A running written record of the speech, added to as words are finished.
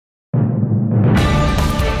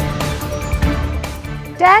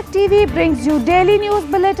Tag TV brings you daily news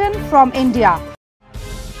bulletin from India.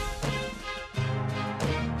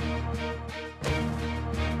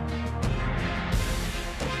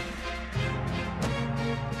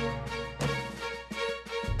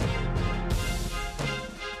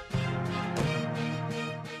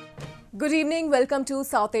 Good evening, welcome to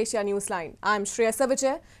South Asia Newsline. I'm Shreya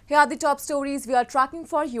Savijay. Here are the top stories we are tracking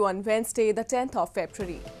for you on Wednesday, the 10th of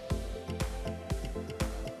February.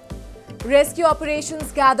 Rescue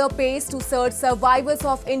operations gather pace to search survivors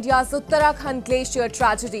of India's Uttarakhand glacier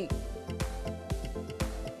tragedy.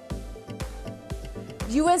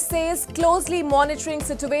 US says closely monitoring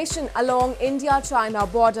situation along India-China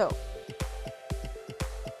border.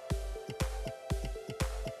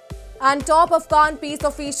 And top Afghan peace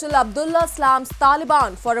official Abdullah slams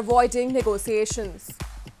Taliban for avoiding negotiations.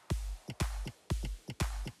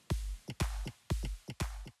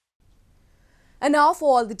 And now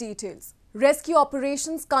for all the details. Rescue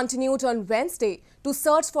operations continued on Wednesday to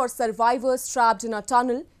search for survivors trapped in a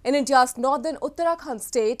tunnel in India's northern Uttarakhand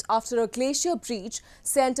state after a glacier breach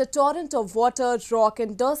sent a torrent of water, rock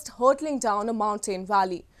and dust hurtling down a mountain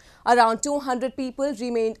valley. Around 200 people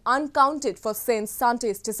remained unaccounted for since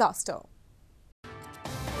Sunday's disaster.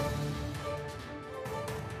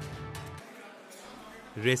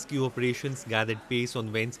 Rescue operations gathered pace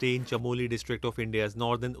on Wednesday in Chamoli district of India's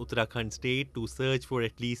northern Uttarakhand state to search for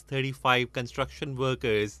at least 35 construction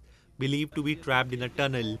workers believed to be trapped in a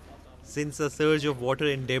tunnel since a surge of water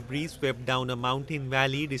and debris swept down a mountain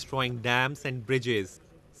valley, destroying dams and bridges.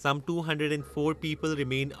 Some 204 people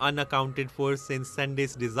remain unaccounted for since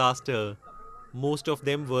Sunday's disaster. Most of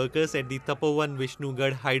them workers at the Tapovan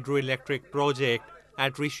Vishnugad hydroelectric project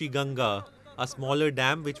at Rishi Ganga, a smaller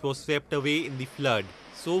dam which was swept away in the flood.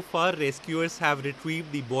 So far, rescuers have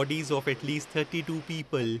retrieved the bodies of at least 32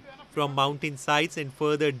 people from mountain sites and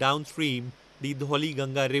further downstream the Dholi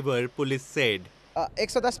Ganga river, police said.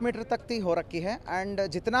 110 metre तक की हो रखी है and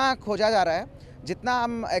जितना खोजा जा रहा है, जितना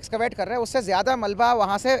हम एक्सकवेट कर रहे हैं उससे ज़्यादा मलबा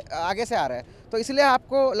वहाँ से आगे से आ रहा है, तो इसलिए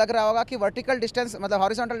आपको लग रहा होगा कि वर्टिकल डिस्टेंस मतलब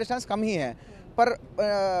हॉरिजॉन्टल डिस्टेंस कम ही है, पर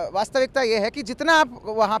वास्तविकता ये है कि जितना आप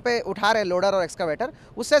वहाँ पे उठा रहे लोडर और एक्सकवेटर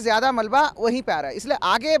उससे ज़्यादा मलबा वहीं पे आ रहा है, इसलिए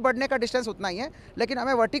आगे बढ़ने का डिस्टेंस उतना ही है, लेकिन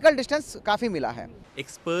हमें वर्टिकल डिस्टेंस काफ़ी मिला है.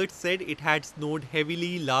 Experts said it had snowed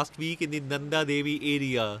heavily last week in the Nanda Devi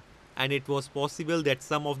area, and it was possible that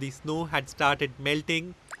some of the snow had started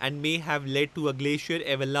melting and may have led to a glacier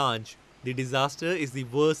avalanche. The disaster is the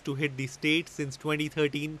worst to hit the state since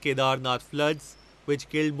 2013 Kedarnath floods, which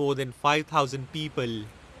killed more than 5,000 people.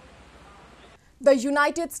 The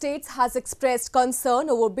United States has expressed concern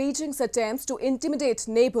over Beijing's attempts to intimidate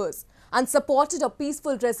neighbors and supported a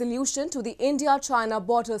peaceful resolution to the India-China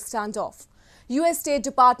border standoff. US State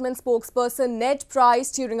Department spokesperson Ned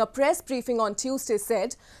Price during a press briefing on Tuesday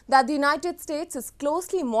said that the United States is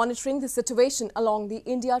closely monitoring the situation along the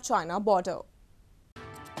India-China border.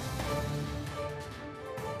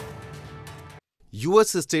 US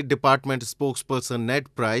State Department spokesperson Ned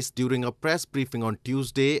Price during a press briefing on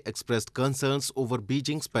Tuesday expressed concerns over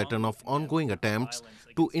Beijing's pattern of ongoing attempts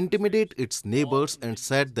to intimidate its neighbors and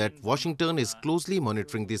said that Washington is closely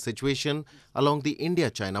monitoring the situation along the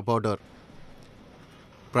India-China border.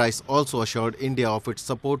 Price also assured India of its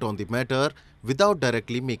support on the matter without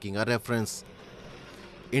directly making a reference.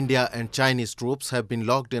 India and Chinese troops have been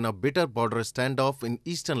locked in a bitter border standoff in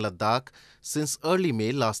eastern Ladakh since early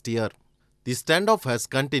May last year. The standoff has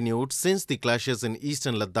continued since the clashes in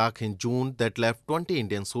eastern Ladakh in June that left 20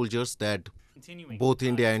 Indian soldiers dead. Both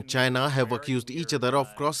India and China have accused each other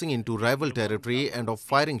of crossing into rival territory and of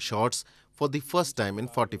firing shots for the first time in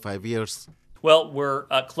 45 years. Well, we're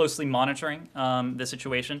closely monitoring the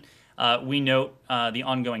situation. We note the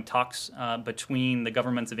ongoing talks between the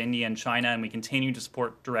governments of India and China, and we continue to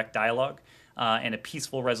support direct dialogue and a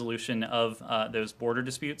peaceful resolution of those border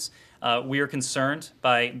disputes. We are concerned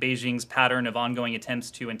by Beijing's pattern of ongoing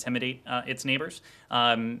attempts to intimidate its neighbors.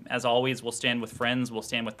 As always, we'll stand with friends, we'll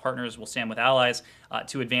stand with partners, we'll stand with allies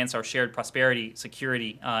to advance our shared prosperity,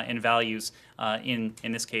 security, and values in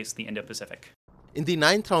this case, the Indo-Pacific. In the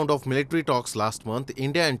 9th round of military talks last month,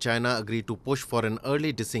 India and China agreed to push for an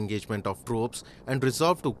early disengagement of troops and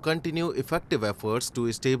resolved to continue effective efforts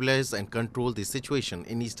to stabilize and control the situation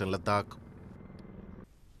in eastern Ladakh.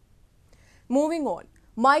 Moving on,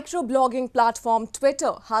 microblogging platform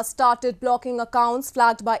Twitter has started blocking accounts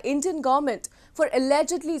flagged by Indian government for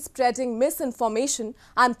allegedly spreading misinformation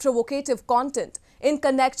and provocative content in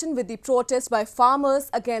connection with the protest by farmers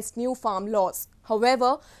against new farm laws.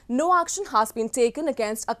 However, no action has been taken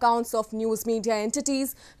against accounts of news media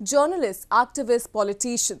entities, journalists, activists,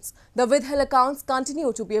 politicians. The withheld accounts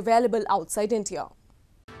continue to be available outside India.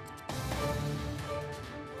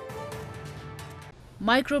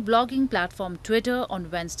 Microblogging platform Twitter on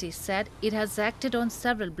Wednesday said it has acted on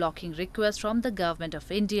several blocking requests from the Government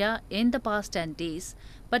of India in the past 10 days,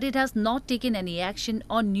 but it has not taken any action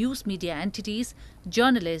on news media entities,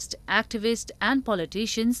 journalists, activists and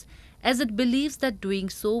politicians, as it believes that doing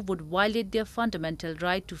so would violate their fundamental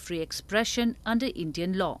right to free expression under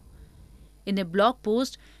Indian law. In a blog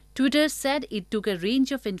post, Twitter said it took a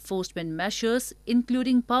range of enforcement measures,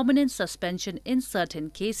 including permanent suspension in certain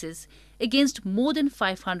cases, against more than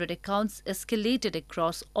 500 accounts escalated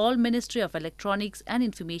across all Ministry of Electronics and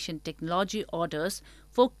Information Technology orders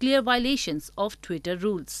for clear violations of Twitter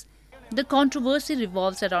rules. The controversy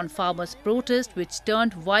revolves around farmers' protest, which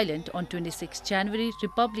turned violent on 26 January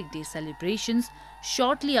Republic Day celebrations,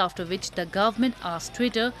 shortly after which the government asked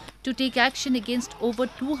Twitter to take action against over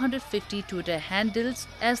 250 Twitter handles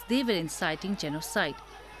as they were inciting genocide.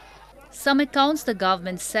 Some accounts, the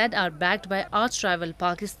government said, are backed by arch-rival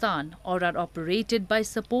Pakistan or are operated by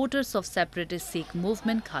supporters of separatist Sikh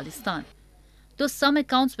movement Khalistan. Though some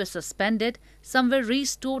accounts were suspended, some were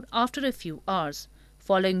restored after a few hours,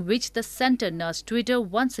 following which the centre nudged Twitter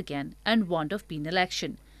once again and warned of penal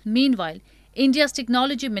action. Meanwhile, India's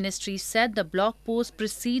Technology Ministry said the blog post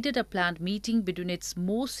preceded a planned meeting between its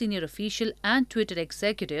most senior official and Twitter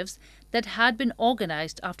executives that had been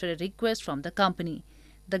organised after a request from the company.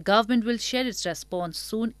 The government will share its response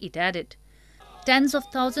soon, it added. Tens of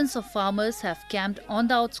thousands of farmers have camped on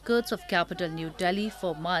the outskirts of capital New Delhi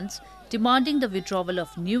for months, demanding the withdrawal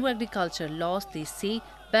of new agriculture laws they say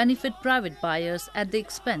benefit private buyers at the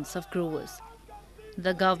expense of growers.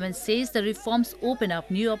 The government says the reforms open up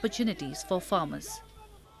new opportunities for farmers.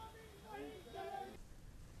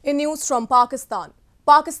 In news from Pakistan,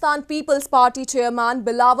 Pakistan People's Party chairman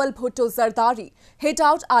Bilawal Bhutto Zardari hit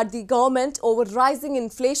out at the government over rising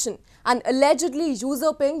inflation and allegedly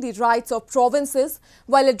usurping the rights of provinces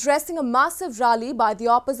while addressing a massive rally by the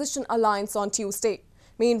opposition alliance on Tuesday.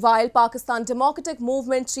 Meanwhile, Pakistan Democratic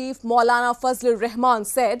Movement Chief Maulana Fazlur Rahman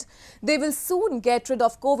said they will soon get rid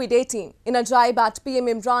of COVID-18 in a jibe at PM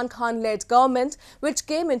Imran Khan-led government which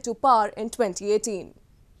came into power in 2018.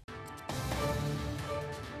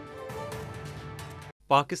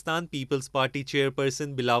 Pakistan People's Party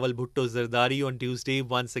chairperson Bilawal Bhutto Zardari on Tuesday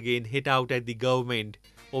once again hit out at the government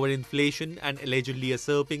over inflation and allegedly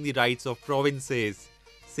usurping the rights of provinces,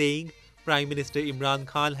 saying Prime Minister Imran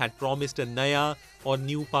Khan had promised a Naya or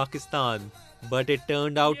new Pakistan, but it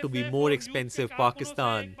turned out to be more expensive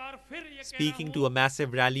Pakistan. Speaking to a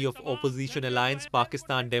massive rally of opposition alliance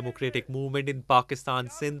Pakistan Democratic Movement in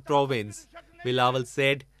Pakistan's Sindh province, Bilawal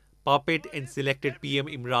said puppet and selected PM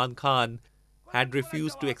Imran Khan had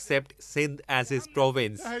refused to accept Sindh as his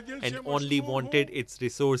province and only wanted its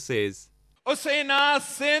resources. उसे ना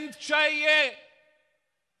सिंध चाहिए,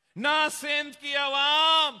 ना सिंध की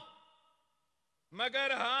आवाम,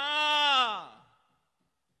 मगर हाँ,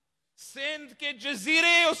 सिंध के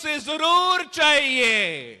जजीरे उसे जरूर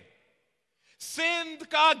चाहिए, सिंध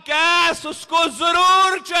का गैस उसको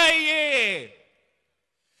जरूर चाहिए,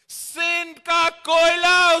 सिंध का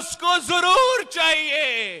कोयला उसको जरूर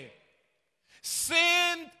चाहिए,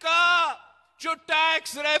 सिंध का जो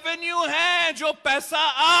टैक्स रेवेन्यू है, जो पैसा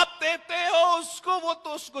आप देते हो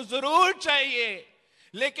उसको जरूर चाहिए,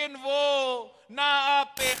 लेकिन वो ना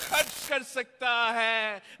आप पे खर्च कर सकता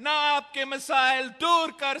है, ना आपके मसाइल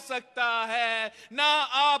दूर कर सकता है, ना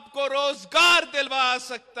आपको रोजगार दिलवा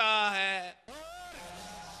सकता है.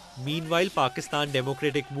 Meanwhile, Pakistan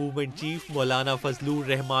Democratic Movement Chief Maulana Fazlur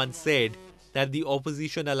Rahman said that the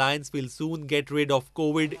opposition alliance will soon get rid of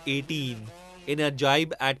COVID-18 in a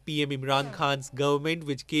jibe at PM Imran Khan's government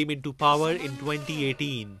which came into power in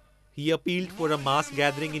 2018. He appealed for a mass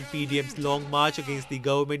gathering in PDM's long march against the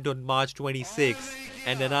government on March 26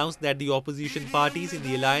 and announced that the opposition parties in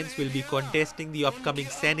the alliance will be contesting the upcoming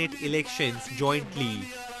Senate elections jointly.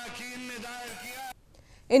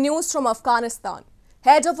 In news from Afghanistan,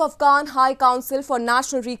 Head of Afghan High Council for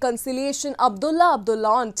National Reconciliation Abdullah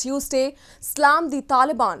Abdullah on Tuesday slammed the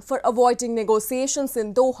Taliban for avoiding negotiations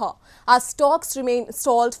in Doha as talks remain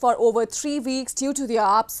stalled for over 3 weeks due to their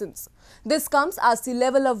absence. This comes as the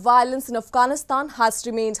level of violence in Afghanistan has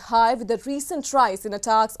remained high with the recent rise in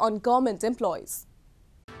attacks on government employees.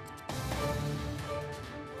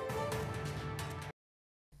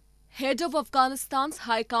 Head of Afghanistan's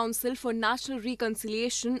High Council for National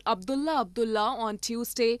Reconciliation, Abdullah Abdullah, on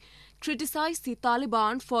Tuesday criticized the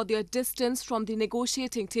Taliban for their distance from the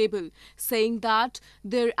negotiating table, saying that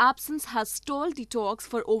their absence has stalled the talks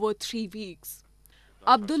for over 3 weeks.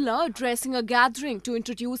 Abdullah, addressing a gathering to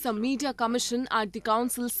introduce a media commission at the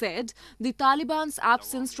council, said the Taliban's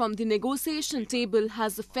absence from the negotiation table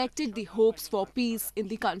has affected the hopes for peace in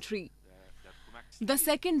the country. The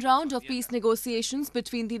second round of peace negotiations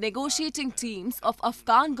between the negotiating teams of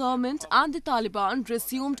Afghan government and the Taliban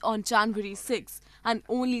resumed on January 6, and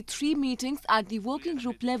only 3 meetings at the working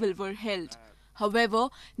group level were held. However,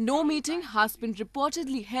 no meeting has been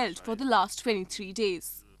reportedly held for the last 23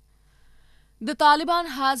 days. The Taliban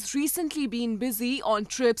has recently been busy on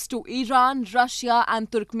trips to Iran, Russia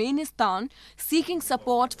and Turkmenistan, seeking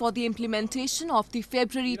support for the implementation of the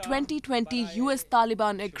February 2020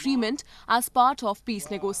 US-Taliban agreement as part of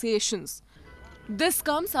peace negotiations. This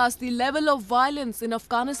comes as the level of violence in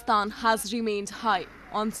Afghanistan has remained high.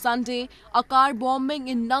 On Sunday, a car bombing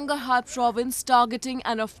in Nangarhar province targeting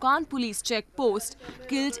an Afghan police checkpost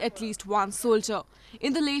killed at least 1 soldier.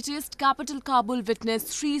 In the latest, capital Kabul witnessed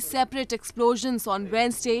 3 separate explosions on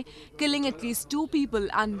Wednesday, killing at least 2 people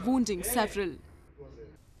and wounding several.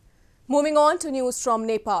 Moving on to news from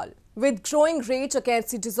Nepal. With growing rage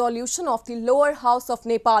against the dissolution of the lower house of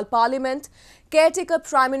Nepal Parliament, caretaker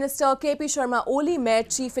Prime Minister KP Sharma Oli met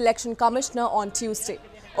Chief Election Commissioner on Tuesday,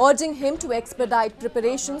 urging him to expedite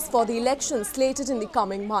preparations for the elections slated in the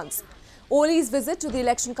coming months. Oli's visit to the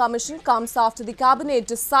Election Commission comes after the cabinet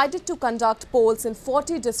decided to conduct polls in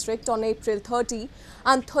 40 districts on April 30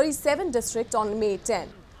 and 37 districts on May 10.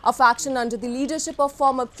 A faction under the leadership of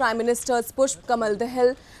former Prime Ministers Pushp Kamal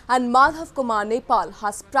Dahal and Madhav Kumar Nepal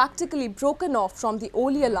has practically broken off from the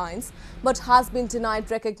Oli alliance but has been denied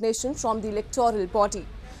recognition from the electoral body.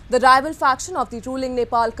 The rival faction of the ruling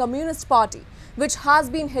Nepal Communist Party, which has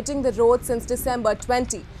been hitting the road since December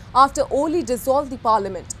 20 after Oli dissolved the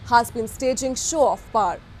parliament, has been staging show of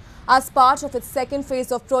power. As part of its second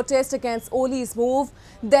phase of protest against Oli's move,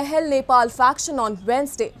 the Dahal Nepal faction on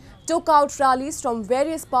Wednesday took out rallies from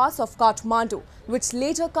various parts of Kathmandu, which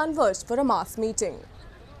later converged for a mass meeting.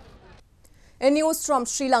 In news from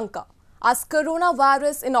Sri Lanka, as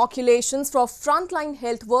coronavirus inoculations for frontline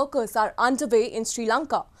health workers are underway in Sri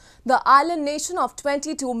Lanka, the island nation of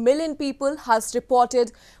 22 million people has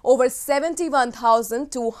reported over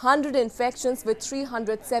 71,200 infections with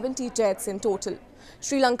 370 deaths in total.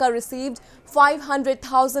 Sri Lanka received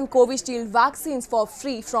 500,000 Covishield vaccines for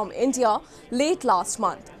free from India late last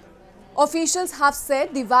month. Officials have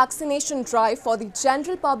said the vaccination drive for the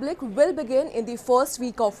general public will begin in the first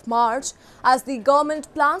week of March as the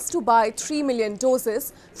government plans to buy 3 million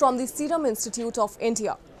doses from the Serum Institute of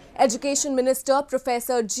India. Education Minister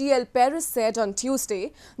Professor G.L. Paris said on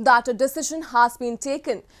Tuesday that a decision has been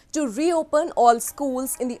taken to reopen all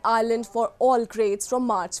schools in the island for all grades from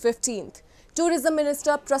March 15th. Tourism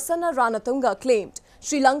Minister Prasanna Ranatunga claimed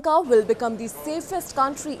Sri Lanka will become the safest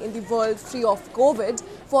country in the world free of COVID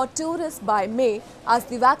for tourists by May, as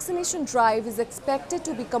the vaccination drive is expected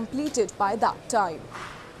to be completed by that time.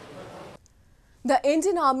 The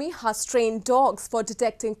Indian Army has trained dogs for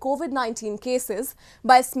detecting COVID-19 cases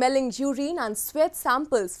by smelling urine and sweat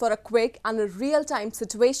samples for a quick and a real-time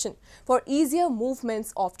situation for easier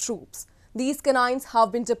movements of troops. These canines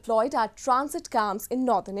have been deployed at transit camps in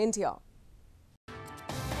northern India.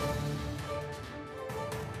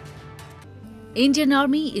 Indian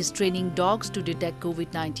Army is training dogs to detect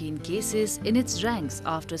COVID-19 cases in its ranks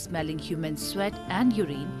after smelling human sweat and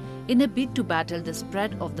urine in a bid to battle the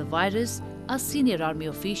spread of the virus, a senior army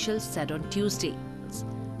official said on Tuesday.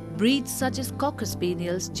 Breeds such as Cocker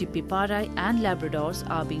Spaniels, Chippiparai and Labradors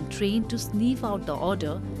are being trained to sniff out the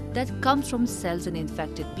odor that comes from cells in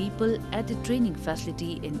infected people at the training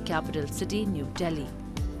facility in capital city New Delhi.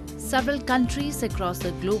 Several countries across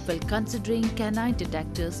the globe are considering canine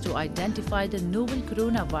detectors to identify the novel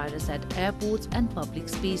coronavirus at airports and public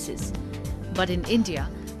spaces. But in India,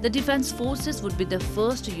 the defense forces would be the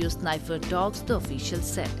first to use sniffer dogs, the official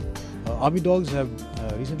said. Army dogs have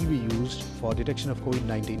recently been used for detection of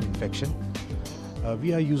COVID-19 infection.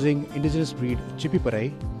 We are using indigenous breed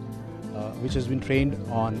Chippiparai, which has been trained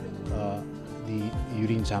on the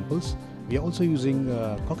urine samples. We are also using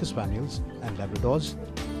Cocker Spaniels and Labradors.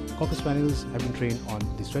 Cocker Spaniels have been trained on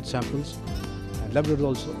the sweat samples, and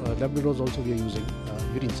Labradors also we are using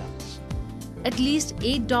urine samples. At least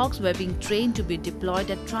 8 dogs were being trained to be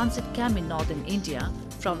deployed at transit camp in northern India,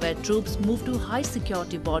 from where troops move to high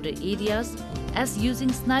security border areas, as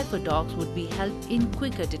using sniper dogs would be help in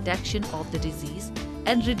quicker detection of the disease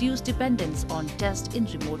and reduce dependence on tests in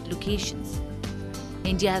remote locations.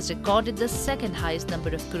 India has recorded the second highest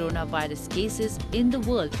number of coronavirus cases in the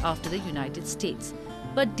world after the United States.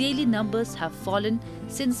 But daily numbers have fallen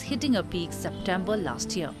since hitting a peak September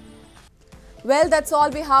last year. Well, that's all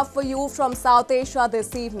we have for you from South Asia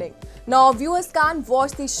this evening. Now, viewers can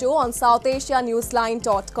watch the show on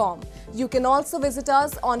southasianewsline.com. You can also visit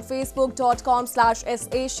us on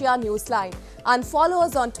facebook.com/SAsiaNewsline and follow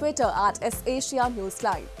us on Twitter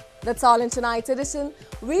 @SAsiaNewsline. That's all in tonight's edition.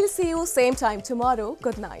 We'll see you same time tomorrow.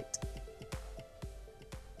 Good night.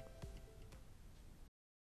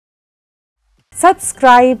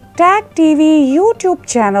 Subscribe Tag TV YouTube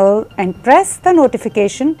channel and press the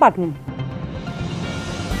notification button.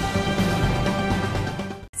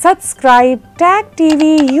 Subscribe Tag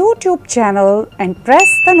TV YouTube channel and press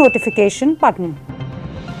the notification button.